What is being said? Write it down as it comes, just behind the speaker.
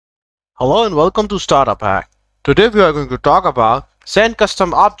Hello and welcome to Startup Hack. Today we are going to talk about send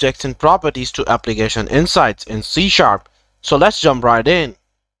custom objects and properties to application insights in C#. So let's jump right in.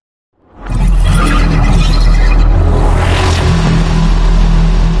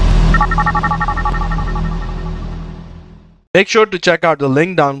 Make sure to check out the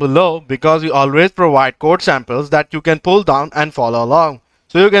link down below because we always provide code samples that you can pull down and follow along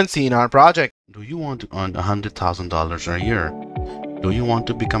so you can see in our project. Do you want to earn $100,000 a year? Do you want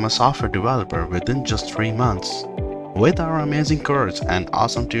to become a software developer within just 3 months? With our amazing course and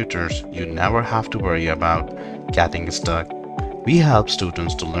awesome tutors, you never have to worry about getting stuck. We help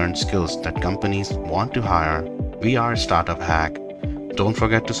students to learn skills that companies want to hire. We are Startup Hack. Don't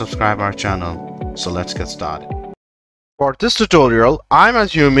forget to subscribe our channel. So let's get started. For this tutorial, I'm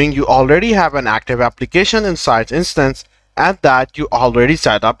assuming you already have an active application insights instance and that you already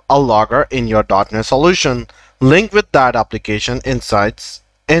set up a logger in your .NET solution linked with that application insights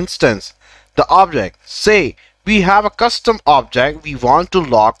instance. The object, say we have a custom object we want to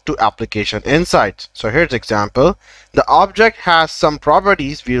log to application insights. So here's example. The object has some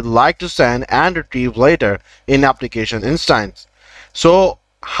properties we'd like to send and retrieve later in application insights. So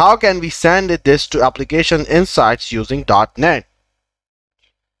how can we send this to application insights using .NET?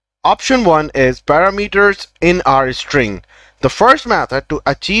 Option 1 is parameters in our string. The first method to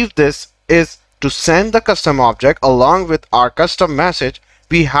achieve this is to send the custom object along with our custom message.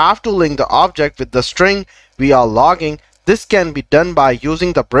 We have to link the object with the string we are logging. This can be done by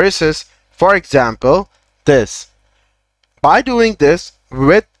using the braces, for example, this. By doing this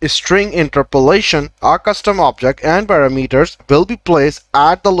with string interpolation, our custom object and parameters will be placed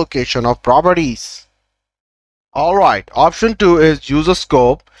at the location of properties. Alright, option 2 is use a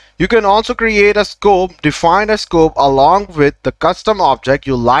scope. You can also create a scope, define a scope along with the custom object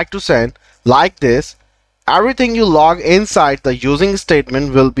you like to send, like this. Everything you log inside the using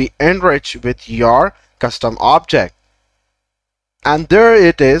statement will be enriched with your custom object. And there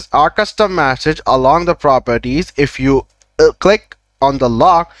it is, our custom message along the properties. If you click on the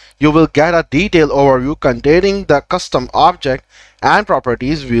log, you will get a detailed overview containing the custom object and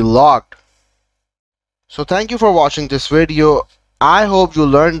properties we logged. So thank you for watching this video. I hope you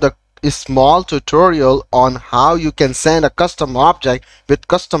learned the small tutorial on how you can send a custom object with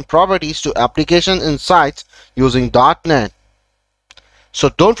custom properties to application insights using .NET. So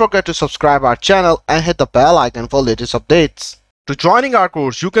don't forget to subscribe our channel and hit the bell icon for latest updates. To joining our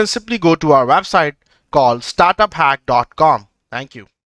course, you can simply go to our website called startuphack.com. Thank you.